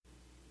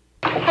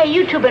Hey,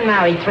 you two been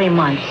married 3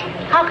 months.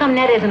 How come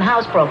Ned isn't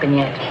housebroken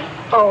yet?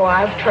 Oh,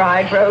 I've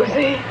tried,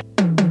 Rosie.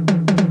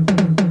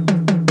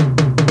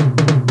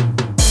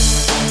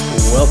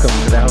 Welcome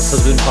to the House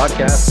Husband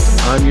Podcast.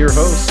 I'm your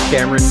host,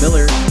 Cameron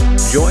Miller.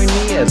 Join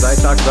me as I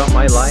talk about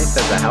my life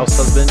as a house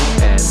husband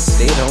and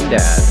stay-at-home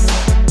dad.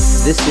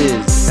 This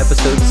is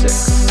episode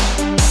 6.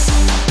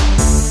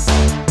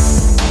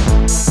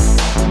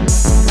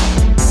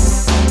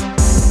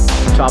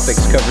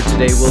 Topics covered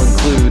today will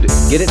include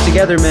Get It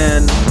Together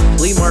Man,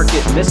 Flea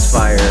Market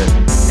Misfire,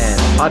 and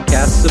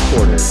podcast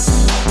supporters.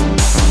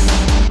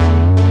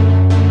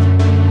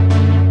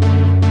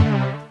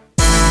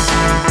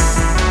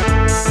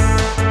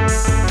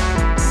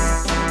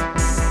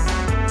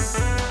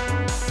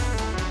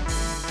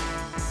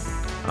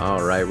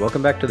 All right,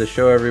 welcome back to the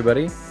show,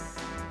 everybody.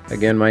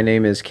 Again, my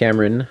name is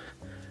Cameron.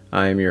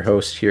 I'm your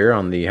host here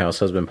on the House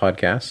Husband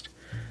Podcast.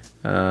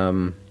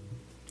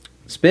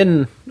 It's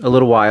been a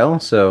little while,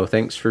 so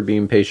thanks for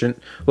being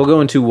patient. We'll go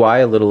into why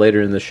a little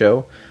later in the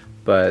show,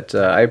 but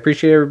I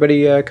appreciate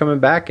everybody coming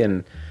back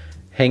and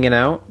hanging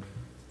out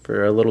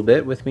for a little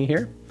bit with me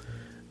here.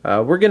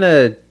 We're going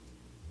to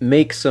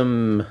make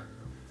some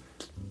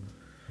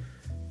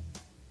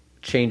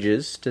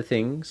changes to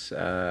things.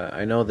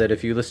 I know that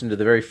if you listen to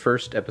the very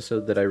first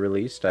episode that I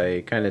released,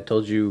 I kind of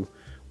told you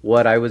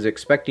what I was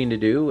expecting to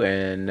do,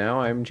 and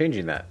now I'm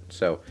changing that.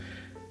 So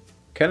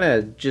kind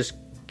of just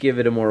give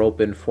it a more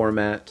open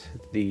format.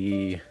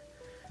 The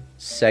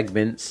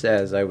segments,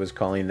 as I was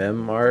calling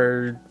them,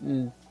 are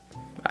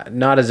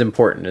not as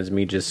important as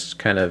me just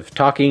kind of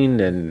talking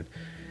and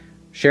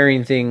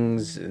sharing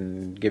things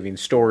and giving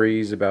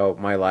stories about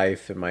my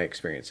life and my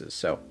experiences.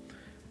 So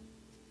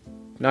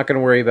not going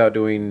to worry about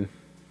doing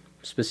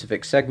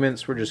specific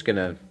segments. We're just going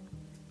to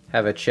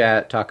have a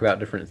chat, talk about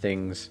different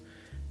things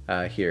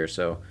here.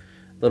 So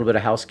a little bit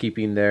of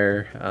housekeeping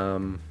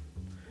there.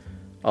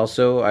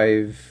 Also,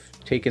 I've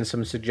taken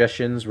some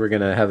suggestions. We're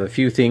going to have a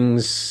few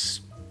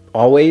things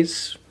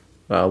always.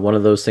 One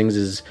of those things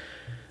is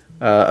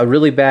a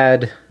really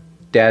bad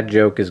dad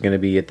joke is going to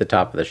be at the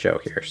top of the show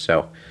here.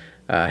 So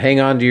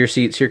hang on to your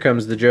seats. Here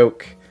comes the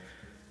joke.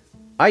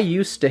 I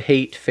used to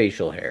hate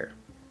facial hair,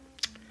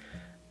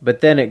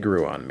 but then it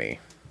grew on me.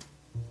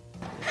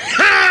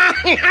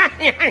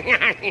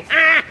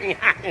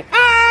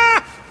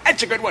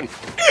 That's a good one.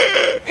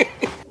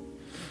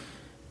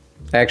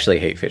 I actually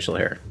hate facial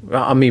hair.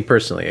 Well, me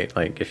personally,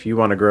 like, if you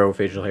want to grow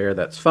facial hair,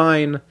 that's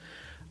fine.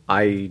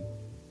 I,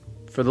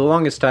 for the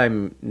longest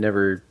time,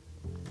 never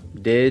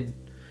did.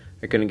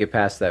 I couldn't get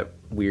past that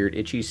weird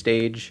itchy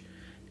stage.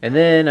 And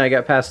then I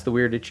got past the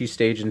weird itchy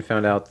stage and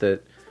found out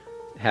that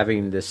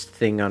having this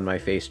thing on my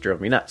face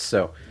drove me nuts.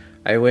 So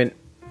I went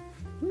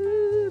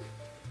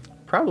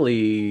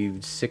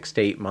probably 6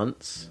 to 8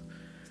 months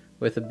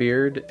with a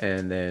beard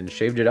and then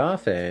shaved it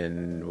off,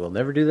 and will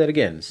never do that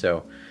again.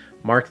 So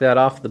mark that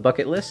off the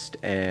bucket list,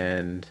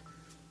 and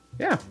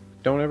yeah,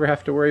 don't ever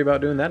have to worry about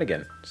doing that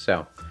again.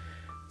 So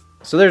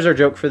there's our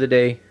joke for the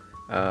day.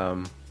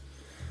 What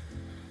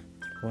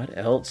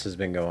else has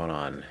been going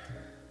on?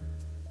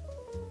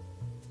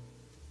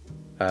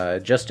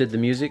 Adjusted the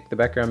music, the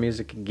background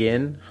music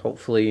again.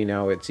 Hopefully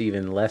now it's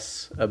even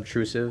less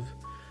obtrusive.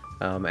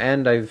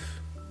 And I've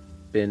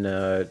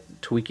been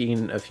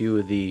tweaking a few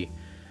of the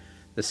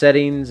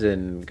settings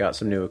and got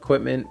some new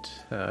equipment,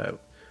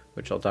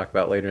 which I'll talk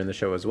about later in the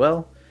show as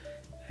well.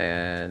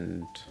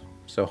 And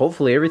so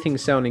hopefully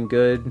everything's sounding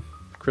good,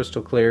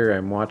 crystal clear.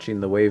 I'm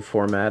watching the wave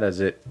format as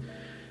it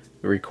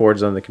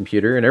records on the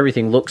computer, and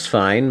everything looks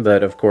fine.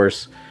 But of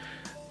course,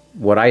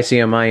 what I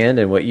see on my end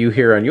and what you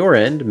hear on your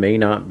end may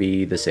not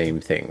be the same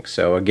thing.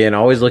 So again,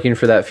 always looking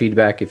for that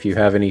feedback. If you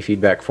have any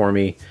feedback for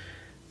me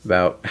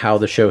about how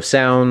the show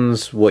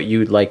sounds, what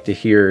you'd like to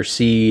hear or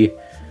see,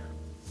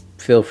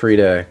 feel free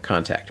to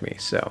contact me.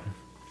 So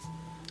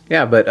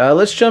yeah, but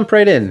let's jump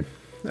right in.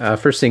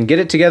 First thing, get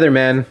it together,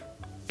 man.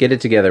 Get it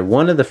together.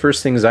 One of the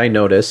first things I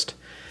noticed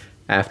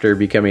after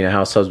becoming a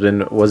house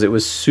husband was it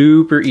was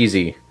super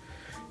easy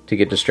to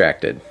get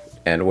distracted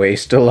and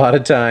waste a lot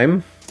of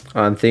time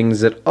on things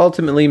that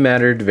ultimately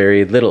mattered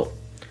very little.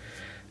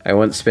 I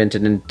once spent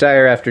an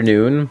entire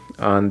afternoon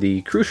on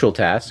the crucial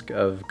task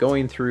of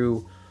going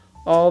through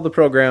all the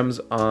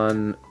programs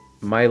on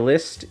my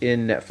list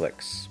in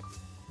Netflix.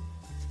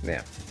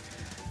 Yeah,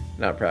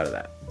 not proud of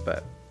that,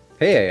 but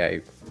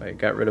hey, I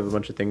got rid of a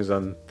bunch of things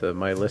on the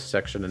My List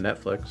section of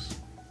Netflix.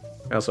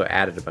 I also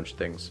added a bunch of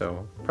things,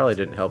 so probably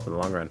didn't help in the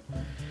long run.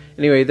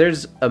 Anyway,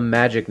 there's a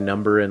magic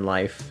number in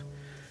life.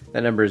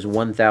 That number is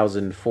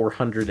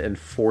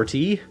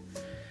 1,440.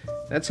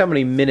 That's how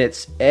many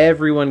minutes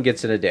everyone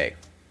gets in a day.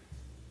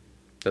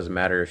 Doesn't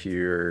matter if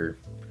you're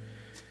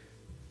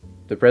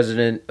the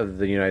President of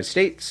the United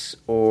States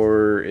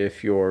or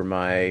if you're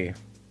my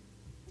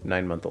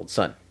 9-month-old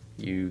son.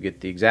 You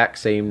get the exact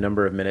same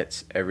number of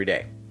minutes every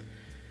day.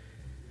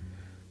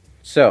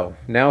 So,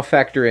 now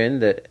factor in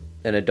that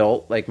an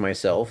adult like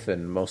myself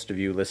and most of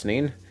you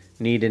listening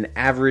need an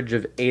average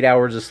of 8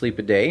 hours of sleep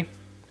a day.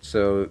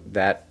 So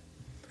that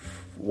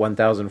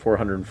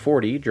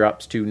 1,440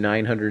 drops to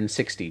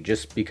 960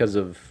 just because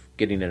of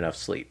getting enough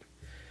sleep.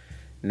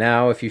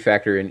 Now, if you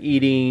factor in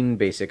eating,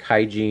 basic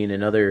hygiene,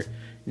 and other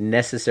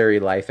necessary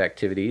life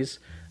activities,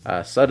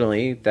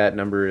 suddenly that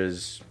number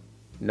is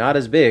not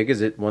as big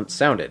as it once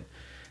sounded.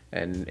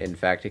 And in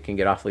fact, it can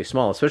get awfully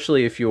small,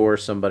 especially if you're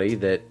somebody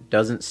that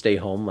doesn't stay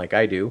home like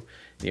I do.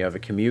 You have a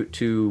commute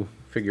to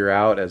figure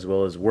out as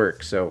well as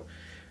work. So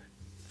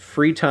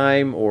free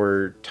time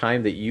or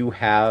time that you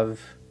have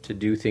to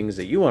do things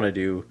that you want to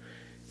do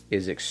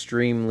is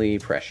extremely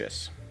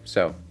precious.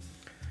 So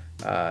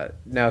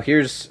now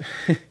here's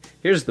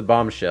the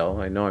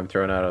bombshell. I know I'm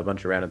throwing out a bunch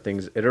of random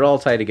things. It'll all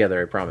tie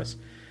together, I promise.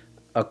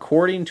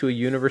 According to a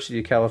University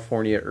of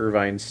California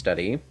Irvine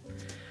study,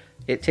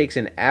 it takes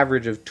an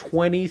average of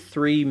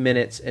 23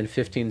 minutes and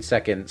 15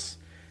 seconds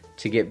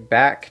to get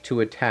back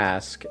to a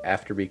task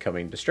after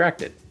becoming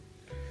distracted.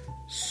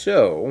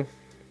 So,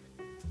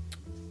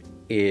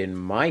 in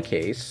my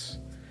case,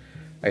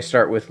 I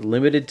start with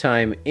limited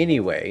time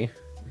anyway.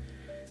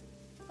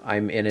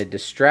 I'm in a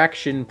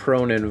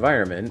distraction-prone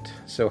environment,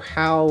 so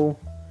how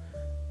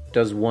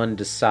does one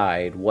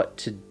decide what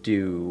to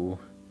do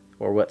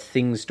or what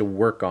things to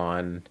work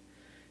on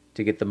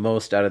to get the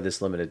most out of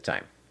this limited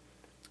time?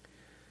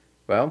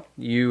 Well,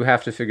 you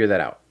have to figure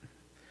that out.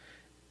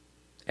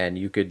 And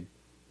you could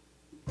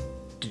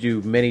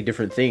do many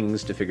different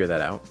things to figure that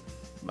out.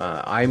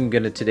 I'm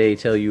going to today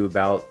tell you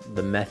about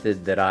the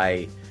method that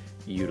I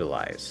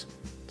utilize.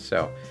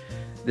 So,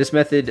 this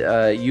method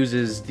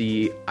uses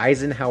the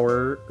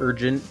Eisenhower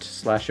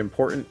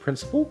urgent/important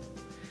principle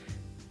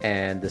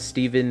and the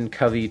Stephen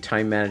Covey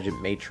time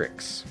management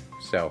matrix.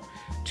 So,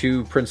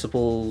 two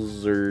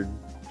principles or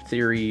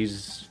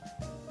theories,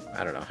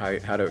 I don't know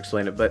how to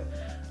explain it, but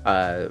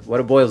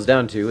what it boils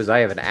down to is I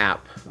have an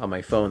app on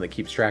my phone that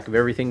keeps track of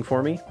everything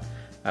for me.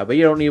 But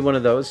you don't need one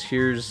of those.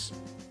 Here's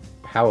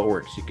how it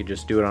works. You could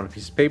just do it on a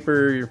piece of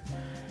paper.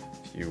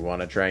 If you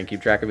want to try and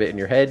keep track of it in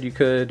your head, you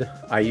could.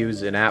 I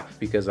use an app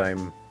because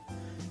I'm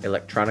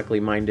electronically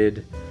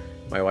minded.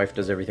 My wife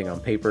does everything on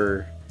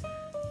paper.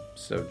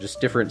 So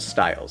just different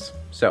styles.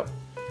 So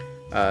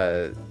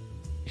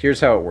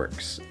here's how it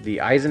works. The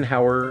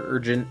Eisenhower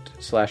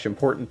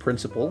urgent/important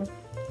principle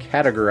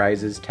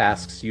categorizes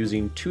tasks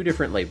using two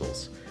different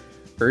labels,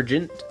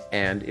 urgent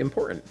and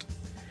important.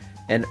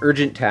 An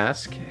urgent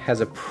task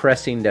has a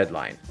pressing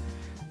deadline.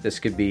 This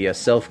could be a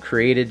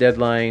self-created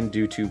deadline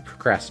due to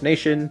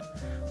procrastination,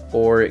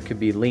 or it could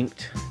be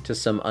linked to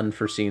some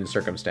unforeseen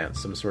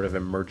circumstance, some sort of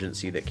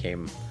emergency that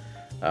came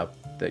up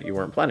that you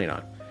weren't planning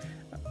on.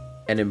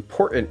 An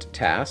important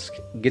task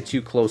gets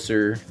you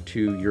closer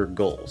to your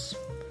goals.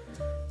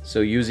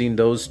 So using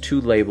those two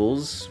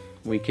labels,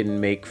 we can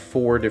make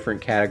 4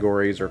 different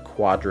categories or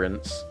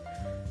quadrants.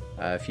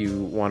 If you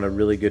want a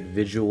really good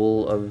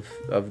visual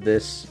of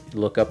this,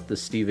 look up the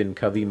Stephen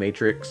Covey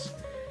matrix.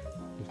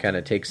 It kind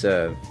of takes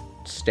a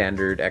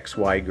standard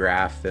XY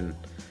graph, and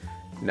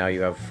now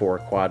you have 4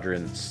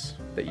 quadrants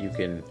that you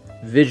can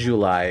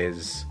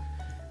visualize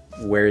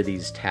where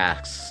these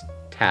tasks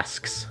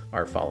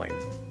are falling.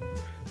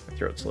 My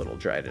throat's a little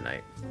dry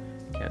tonight.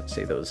 Can't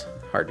say those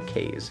hard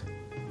K's.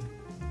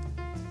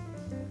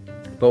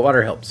 But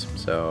water helps,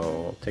 so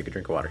I'll take a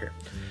drink of water here.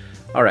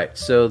 All right,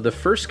 so the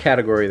first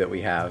category that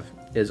we have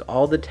is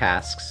all the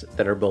tasks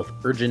that are both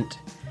urgent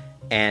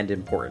and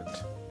important.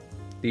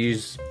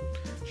 These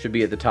should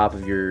be at the top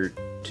of your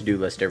to-do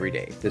list every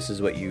day. This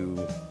is what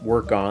you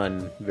work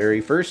on very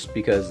first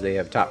because they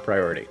have top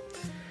priority.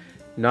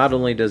 Not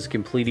only does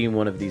completing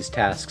one of these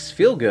tasks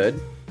feel good,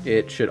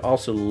 it should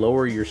also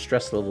lower your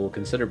stress level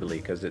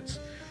considerably because it's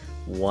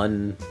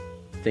one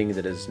thing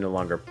that is no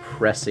longer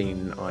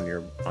pressing on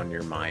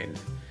your mind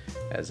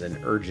as an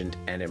urgent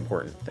and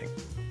important thing.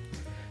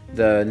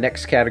 The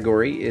next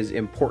category is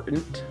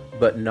important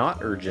but not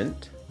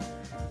urgent.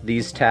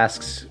 These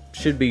tasks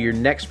should be your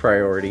next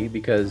priority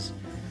because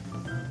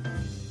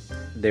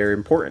they're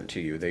important to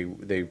you.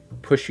 They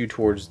push you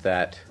towards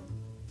that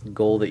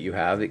goal that you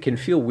have. It can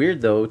feel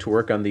weird though to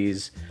work on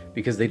these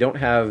because they don't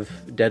have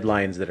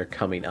deadlines that are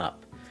coming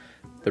up.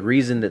 The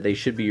reason that they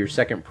should be your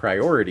second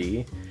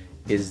priority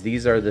is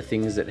these are the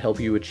things that help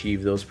you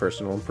achieve those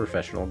personal and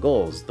professional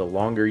goals. The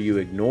longer you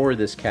ignore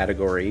this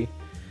category,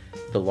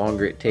 the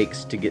longer it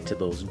takes to get to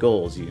those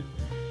goals. You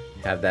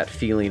have that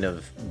feeling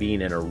of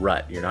being in a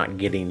rut. You're not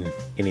getting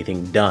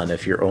anything done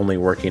if you're only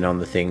working on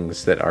the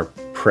things that are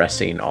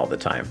pressing all the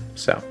time.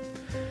 So,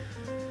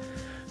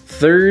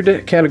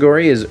 third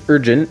category is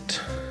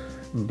urgent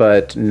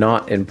but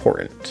not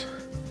important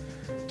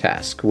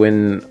task.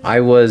 When I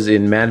was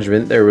in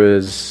management, there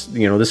was,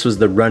 this was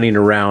the running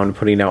around,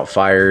 putting out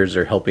fires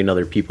or helping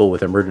other people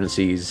with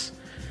emergencies,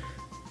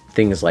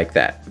 things like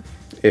that.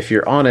 If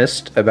you're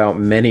honest about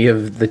many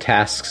of the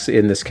tasks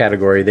in this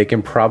category, they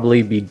can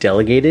probably be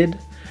delegated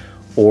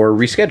or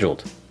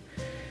rescheduled.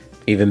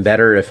 Even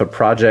better, if a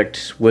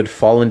project would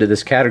fall into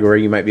this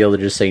category, you might be able to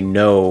just say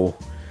no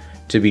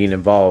to being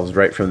involved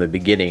right from the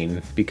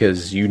beginning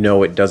because you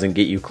know it doesn't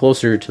get you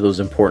closer to those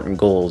important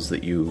goals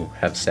that you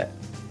have set.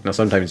 Now,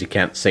 sometimes you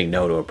can't say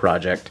no to a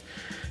project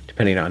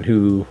depending on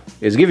who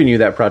is giving you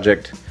that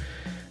project.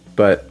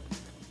 But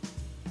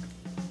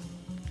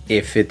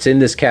if it's in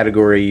this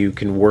category, you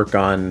can work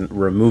on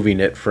removing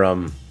it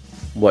from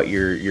what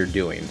you're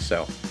doing.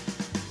 So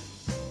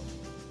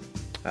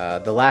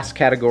the last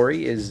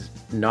category is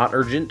not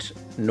urgent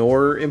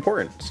nor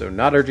important. So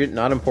not urgent,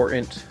 not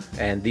important,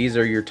 and these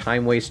are your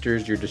time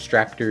wasters, your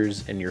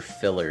distractors, and your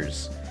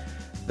fillers.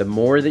 The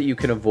more that you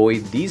can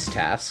avoid these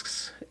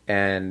tasks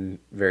and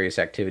various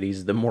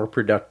activities, the more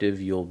productive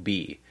you'll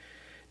be.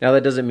 Now,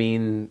 that doesn't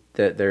mean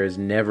that there is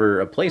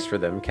never a place for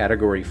them.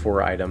 Category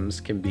 4 items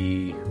can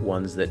be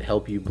ones that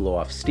help you blow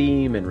off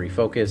steam and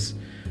refocus,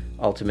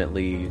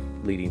 ultimately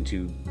leading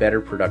to better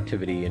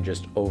productivity and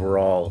just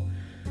overall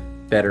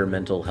better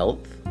mental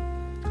health.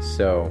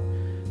 So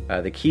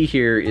the key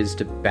here is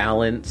to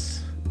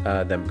balance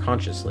them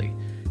consciously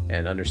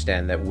and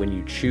understand that when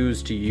you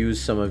choose to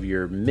use some of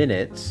your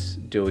minutes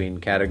doing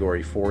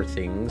category 4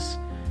 things,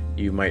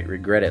 you might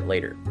regret it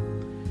later.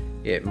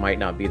 It might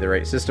not be the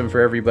right system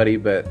for everybody,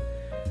 but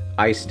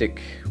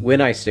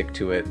when I stick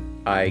to it,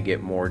 I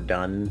get more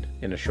done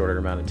in a shorter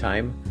amount of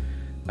time.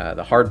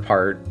 The hard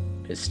part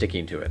is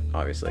sticking to it,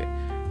 obviously.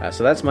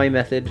 So that's my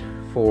method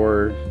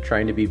for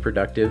trying to be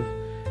productive.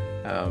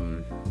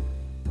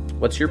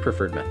 What's your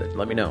preferred method?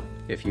 Let me know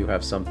if you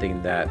have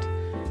something that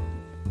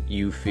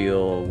you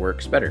feel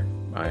works better.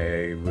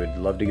 I would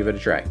love to give it a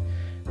try.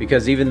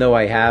 Because even though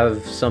I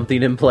have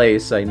something in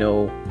place, I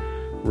know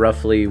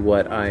roughly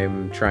what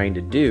I'm trying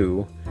to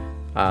do.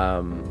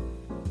 I'm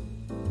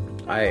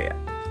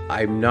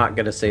not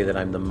going to say that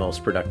I'm the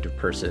most productive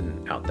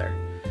person out there.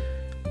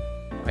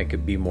 I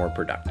could be more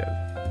productive.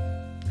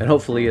 And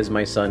hopefully as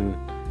my son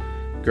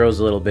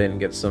grows a little bit and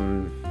gets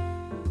some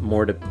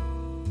more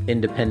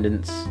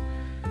independence,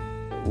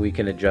 we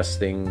can adjust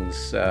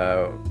things.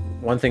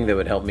 One thing that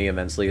would help me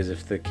immensely is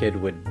if the kid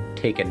would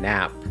take a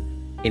nap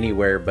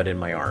anywhere but in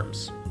my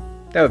arms.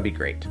 That would be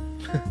great.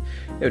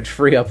 It would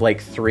free up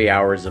like 3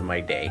 hours of my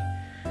day.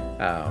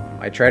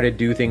 I try to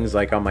do things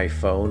like on my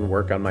phone,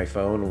 work on my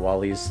phone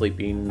while he's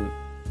sleeping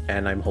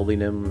and I'm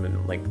holding him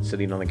and like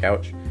sitting on the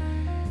couch.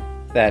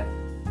 That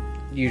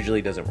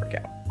usually doesn't work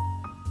out.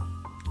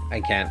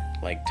 I can't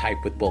like type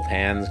with both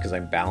hands because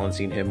I'm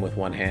balancing him with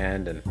one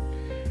hand, and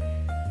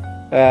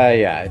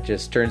it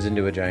just turns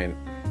into a giant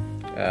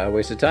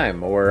waste of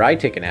time. Or I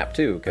take a nap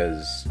too,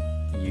 because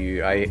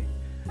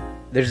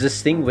there's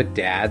this thing with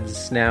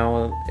dads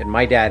now, and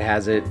my dad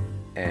has it,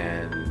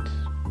 and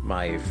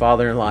my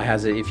father-in-law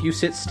has it. If you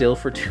sit still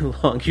for too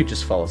long, you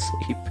just fall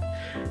asleep.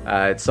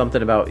 It's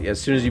something about as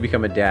soon as you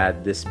become a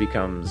dad, this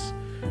becomes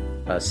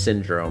a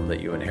syndrome that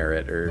you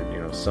inherit,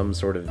 or some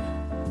sort of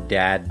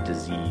dad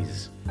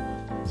disease.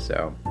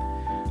 So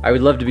I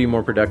would love to be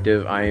more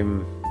productive.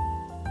 I'm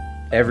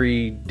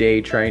every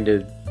day trying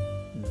to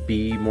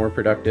be more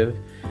productive,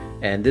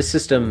 and this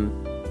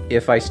system,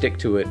 if I stick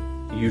to it,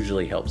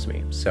 usually helps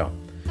me. So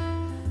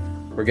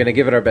we're gonna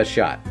give it our best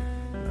shot.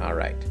 All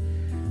right.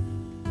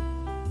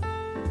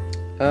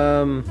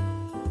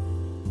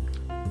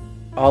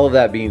 All of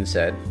that being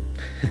said,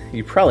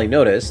 you probably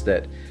noticed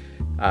that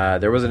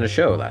there wasn't a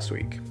show last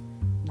week.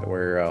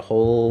 We're a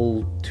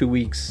whole 2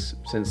 weeks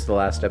since the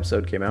last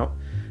episode came out,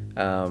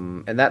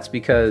 and that's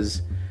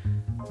because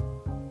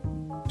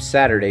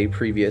Saturday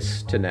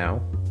previous to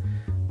now,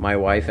 my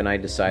wife and I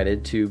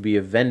decided to be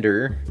a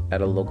vendor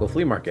at a local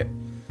flea market.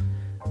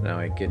 Now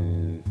I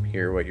can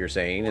hear what you're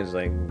saying is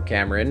like,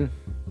 Cameron,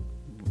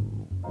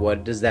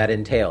 what does that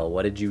entail?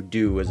 What did you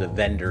do as a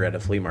vendor at a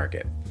flea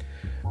market?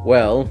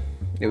 Well,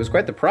 it was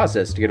quite the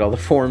process to get all the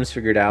forms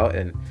figured out,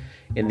 and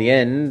in the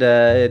end,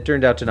 it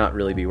turned out to not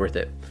really be worth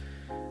it.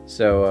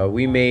 So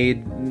we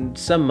made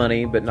some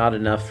money, but not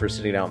enough for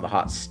sitting out in the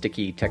hot,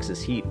 sticky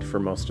Texas heat for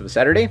most of a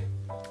Saturday.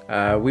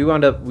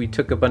 We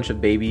took a bunch of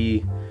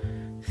baby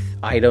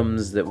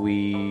items that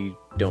we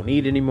don't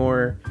need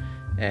anymore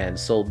and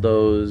sold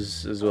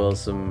those, as well as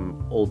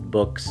some old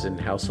books and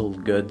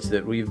household goods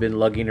that we've been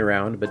lugging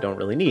around but don't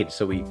really need.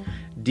 So we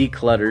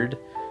decluttered.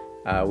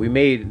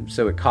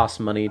 So it costs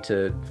money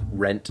to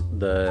rent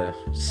the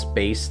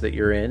space that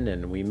you're in,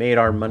 and we made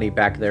our money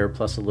back there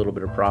plus a little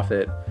bit of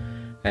profit.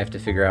 I have to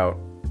figure out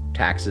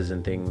taxes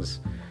and things,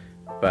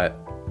 but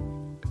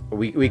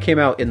we came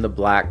out in the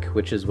black,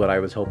 which is what I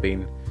was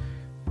hoping.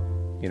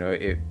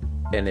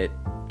 It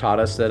taught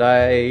us that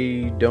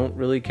I don't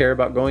really care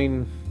about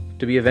going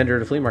to be a vendor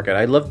at a flea market.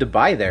 I love to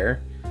buy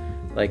there.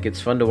 Like, it's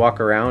fun to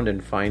walk around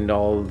and find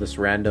all this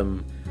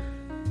random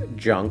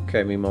junk.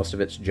 I mean, most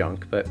of it's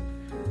junk, but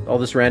all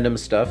this random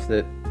stuff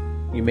that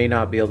you may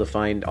not be able to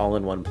find all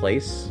in one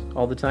place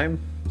all the time.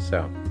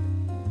 So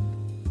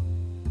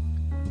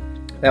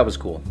that was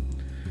cool.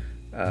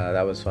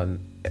 That was fun.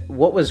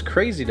 What was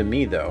crazy to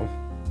me, though,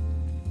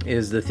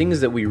 is the things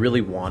that we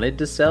really wanted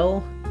to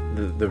sell,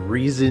 the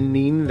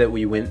reasoning that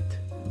we went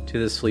to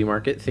this flea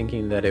market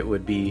thinking that it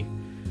would be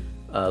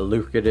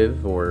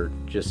lucrative or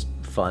just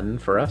fun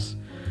for us,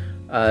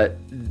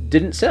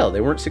 didn't sell. They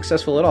weren't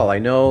successful at all. I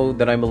know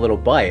that I'm a little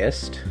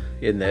biased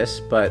in this,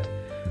 but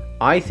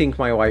I think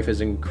my wife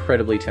is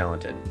incredibly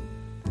talented.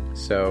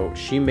 So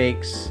she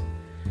makes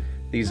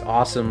these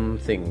awesome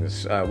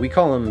things. We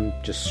call them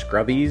just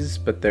scrubbies,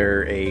 but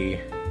they're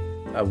a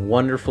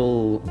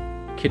wonderful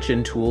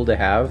kitchen tool to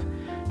have.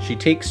 She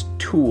takes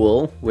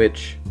tulle,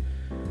 which,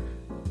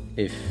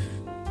 if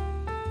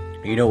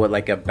you know what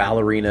like a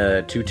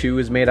ballerina tutu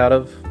is made out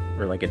of,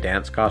 or like a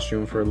dance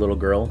costume for a little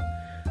girl,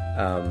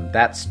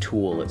 that's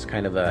tulle. It's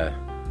kind of a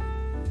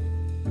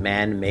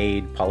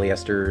man-made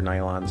polyester,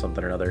 nylon,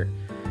 something or other,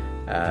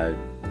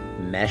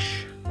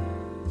 mesh.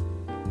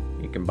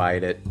 You can buy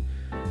it at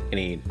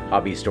any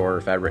hobby store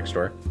or fabric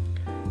store.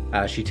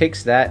 She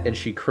takes that and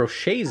she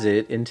crochets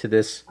it into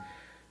this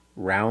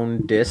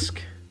round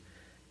disc,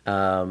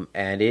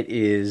 and it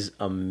is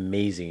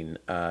amazing.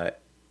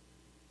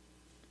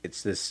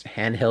 It's this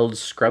handheld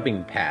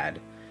scrubbing pad,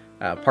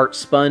 part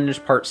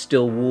sponge, part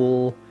steel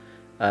wool.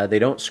 They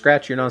don't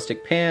scratch your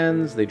nonstick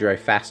pans. They dry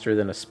faster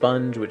than a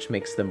sponge, which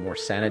makes them more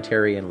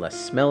sanitary and less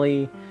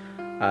smelly.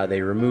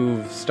 They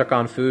remove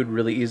stuck-on food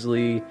really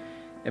easily,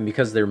 and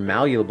because they're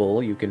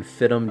malleable, you can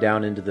fit them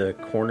down into the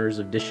corners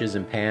of dishes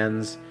and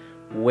pans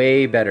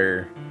way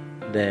better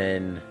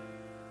than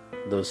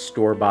those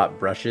store-bought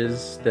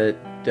brushes that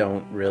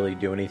don't really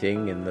do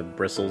anything, and the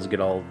bristles get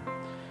all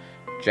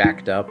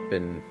jacked up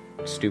and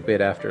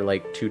stupid after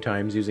like 2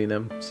 times using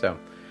them. So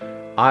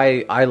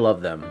I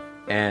love them,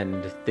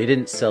 and they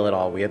didn't sell at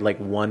all. We had like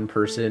one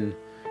person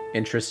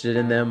interested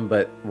in them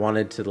but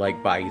wanted to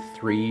like buy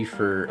 3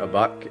 for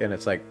 $1, and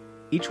it's like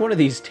each one of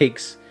these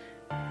takes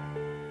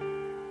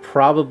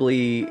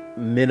probably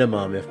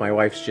minimum, if my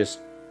wife's just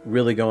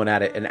really going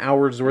at it, an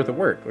hour's worth of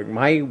work. Like,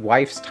 my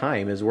wife's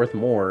time is worth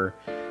more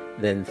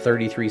than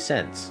 33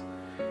 cents.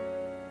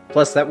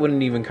 Plus that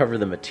wouldn't even cover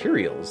the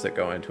materials that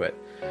go into it.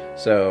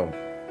 So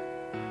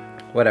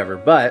whatever.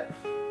 But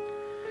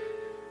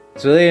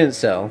so they didn't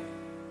sell.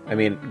 I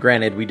mean,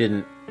 granted, we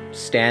didn't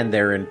stand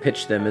there and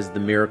pitch them as the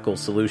miracle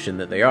solution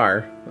that they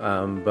are,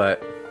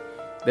 but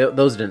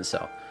those didn't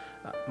sell.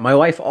 My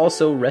wife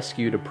also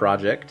rescued a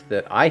project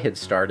that I had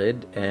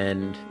started,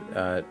 and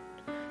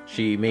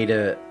she made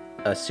a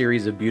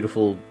series of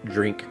beautiful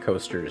drink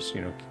coasters,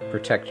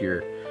 protect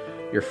your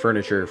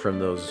furniture from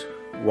those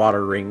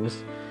water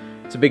rings.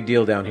 It's a big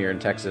deal down here in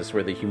Texas,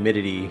 where the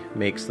humidity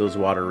makes those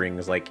water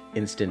rings like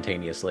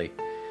instantaneously.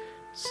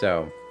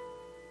 So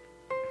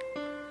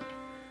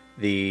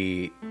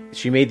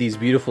she made these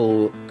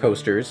beautiful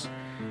coasters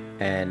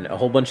and a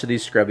whole bunch of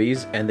these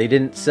scrubbies, and they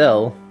didn't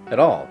sell at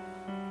all.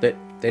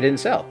 They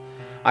didn't sell.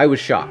 I was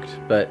shocked,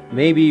 but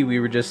maybe we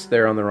were just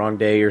there on the wrong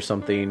day or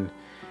something.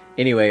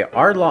 Anyway,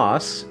 our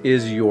loss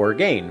is your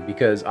gain,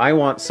 because I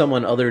want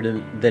someone other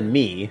than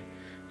me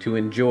to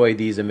enjoy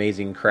these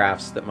amazing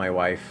crafts that my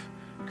wife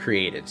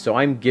created. So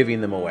I'm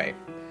giving them away.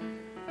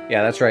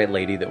 Yeah, that's right,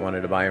 lady that wanted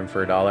to buy them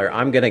for $1.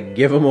 I'm going to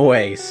give them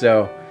away.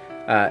 So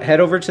head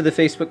over to the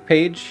Facebook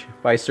page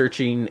by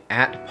searching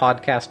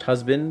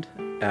 @podcasthusband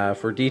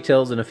for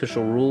details and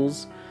official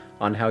rules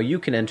on how you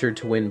can enter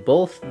to win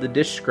both the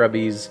dish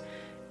scrubbies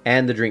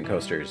and the drink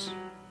coasters.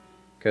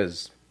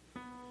 Because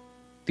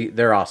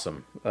they're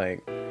awesome.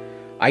 Like,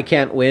 I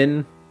can't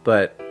win,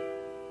 but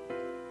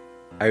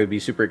I would be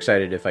super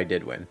excited if I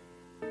did win.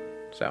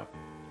 So,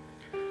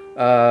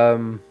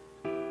 wow,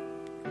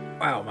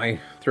 my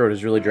throat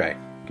is really dry.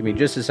 Give me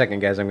just a second,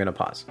 guys. I'm going to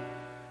pause.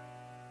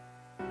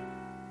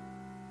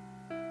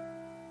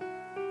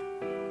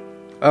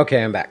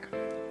 Okay, I'm back.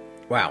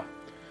 Wow.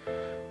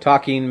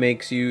 Talking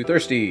makes you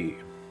thirsty.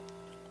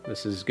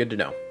 This is good to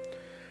know.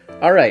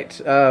 All right,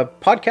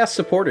 podcast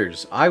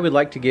supporters. I would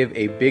like to give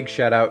a big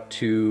shout out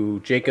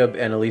to Jacob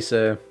and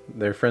Elisa.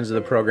 They're friends of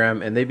the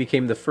program, and they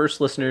became the first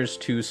listeners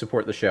to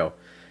support the show.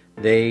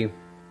 They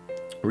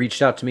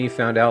reached out to me,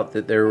 found out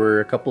that there were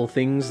a couple of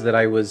things that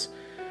I was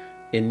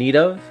in need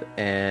of,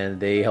 and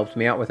they helped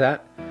me out with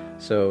that.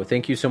 So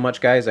thank you so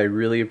much, guys. I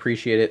really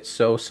appreciate it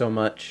so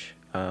much.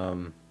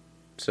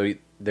 So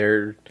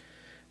they're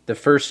the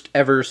first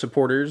ever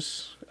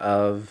supporters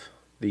of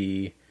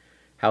the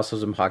House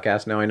Husband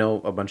podcast. Now, I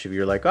know a bunch of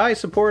you are like, I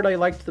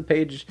liked the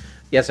page.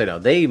 Yes, I know.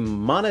 They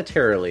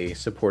monetarily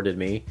supported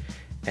me,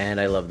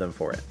 and I love them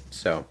for it.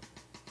 So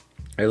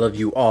I love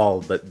you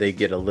all, but they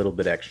get a little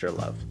bit extra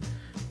love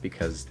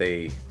because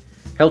they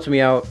helped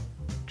me out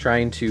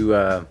trying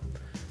to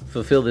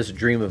fulfill this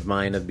dream of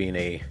mine of being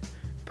a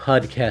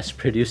podcast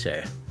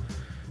producer.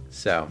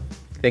 So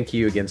thank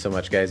you again so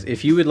much, guys.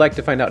 If you would like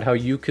to find out how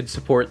you could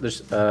support this,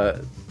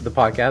 the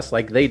podcast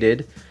like they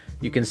did,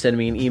 you can send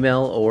me an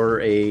email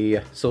or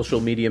a social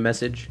media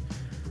message,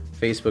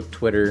 Facebook,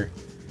 Twitter.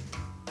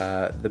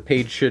 The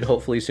page should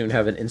hopefully soon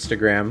have an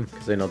Instagram,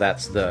 because I know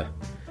that's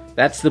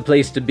the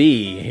place to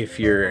be if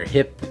you're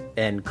hip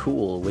and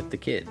cool with the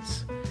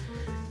kids.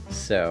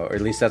 So, or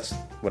at least that's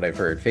what I've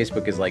heard.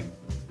 Facebook is like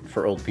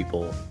for old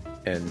people,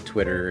 and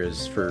Twitter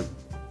is for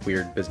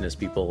weird business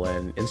people,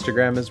 and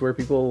Instagram is where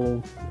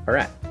people are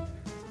at.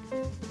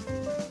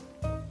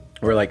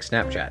 Or like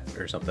Snapchat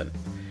or something.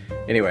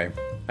 Anyway,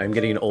 I'm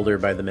getting older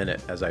by the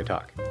minute as I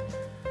talk.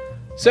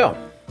 So,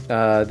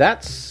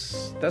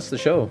 that's the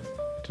show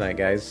tonight,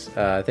 guys.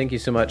 Thank you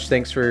so much.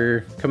 Thanks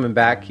for coming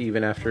back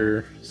even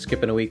after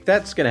skipping a week.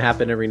 That's going to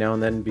happen every now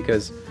and then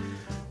because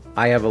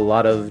I have a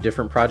lot of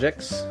different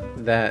projects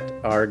that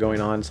are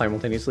going on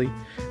simultaneously.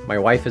 My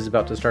wife is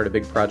about to start a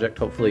big project.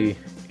 Hopefully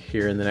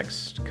here in the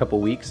next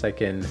couple weeks I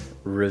can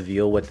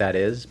reveal what that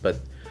is, but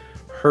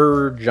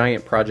her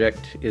giant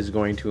project is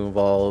going to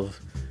involve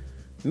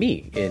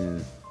me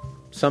in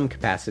some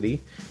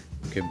capacity.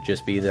 It could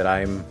just be that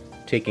I'm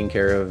taking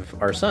care of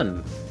our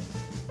son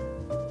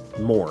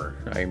more.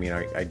 I mean,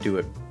 I do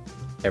it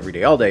every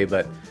day, all day,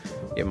 but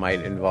it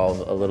might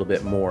involve a little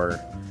bit more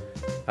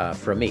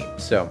from me.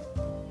 So,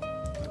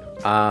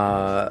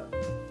 I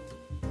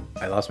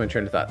lost my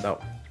train of thought. No.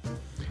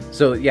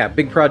 So yeah,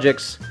 big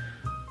projects.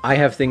 I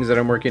have things that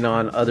I'm working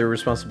on, other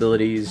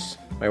responsibilities.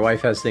 My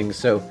wife has things.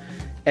 So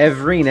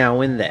every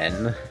now and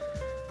then,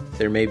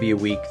 there may be a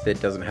week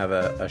that doesn't have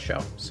a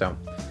show. So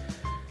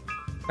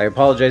I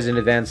apologize in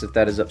advance if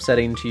that is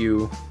upsetting to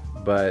you,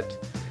 but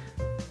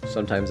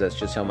sometimes that's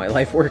just how my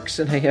life works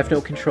and I have no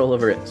control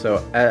over it.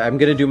 So I'm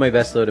going to do my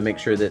best, though, to make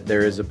sure that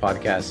there is a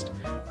podcast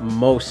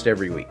most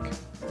every week.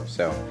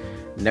 So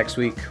next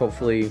week,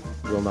 hopefully,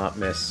 we'll not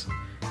miss,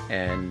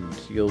 and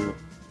you'll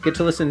get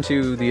to listen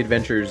to the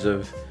adventures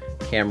of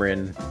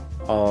Cameron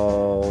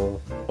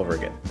all over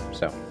again.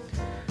 So,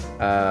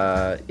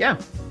 yeah,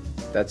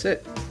 that's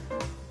it.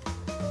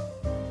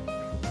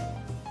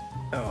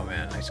 Oh,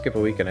 man, I skip a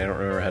week and I don't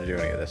remember how to do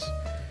any of this.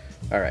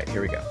 All right,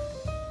 here we go.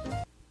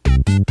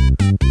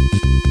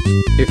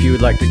 If you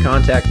would like to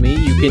contact me,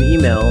 you can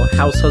email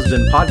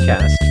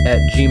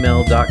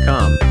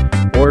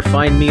househusbandpodcast@gmail.com or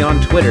find me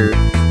on Twitter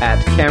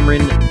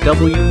 @Cameron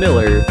W.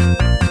 Miller.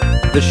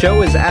 The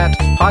show is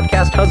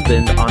 @Podcast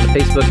Husband on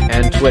Facebook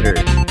and Twitter.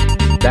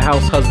 The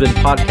House Husband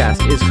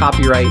Podcast is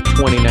copyright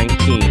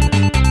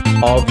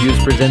 2019. All views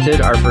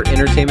presented are for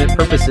entertainment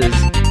purposes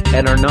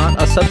and are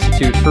not a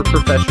substitute for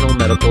professional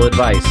medical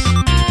advice.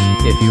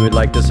 If you would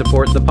like to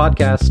support the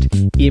podcast,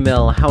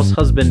 email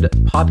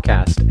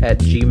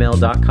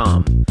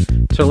househusbandpodcast@gmail.com.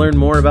 To learn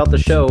more about the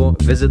show,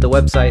 visit the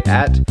website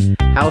at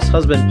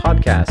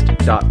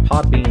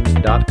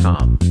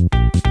househusbandpodcast.podbean.com.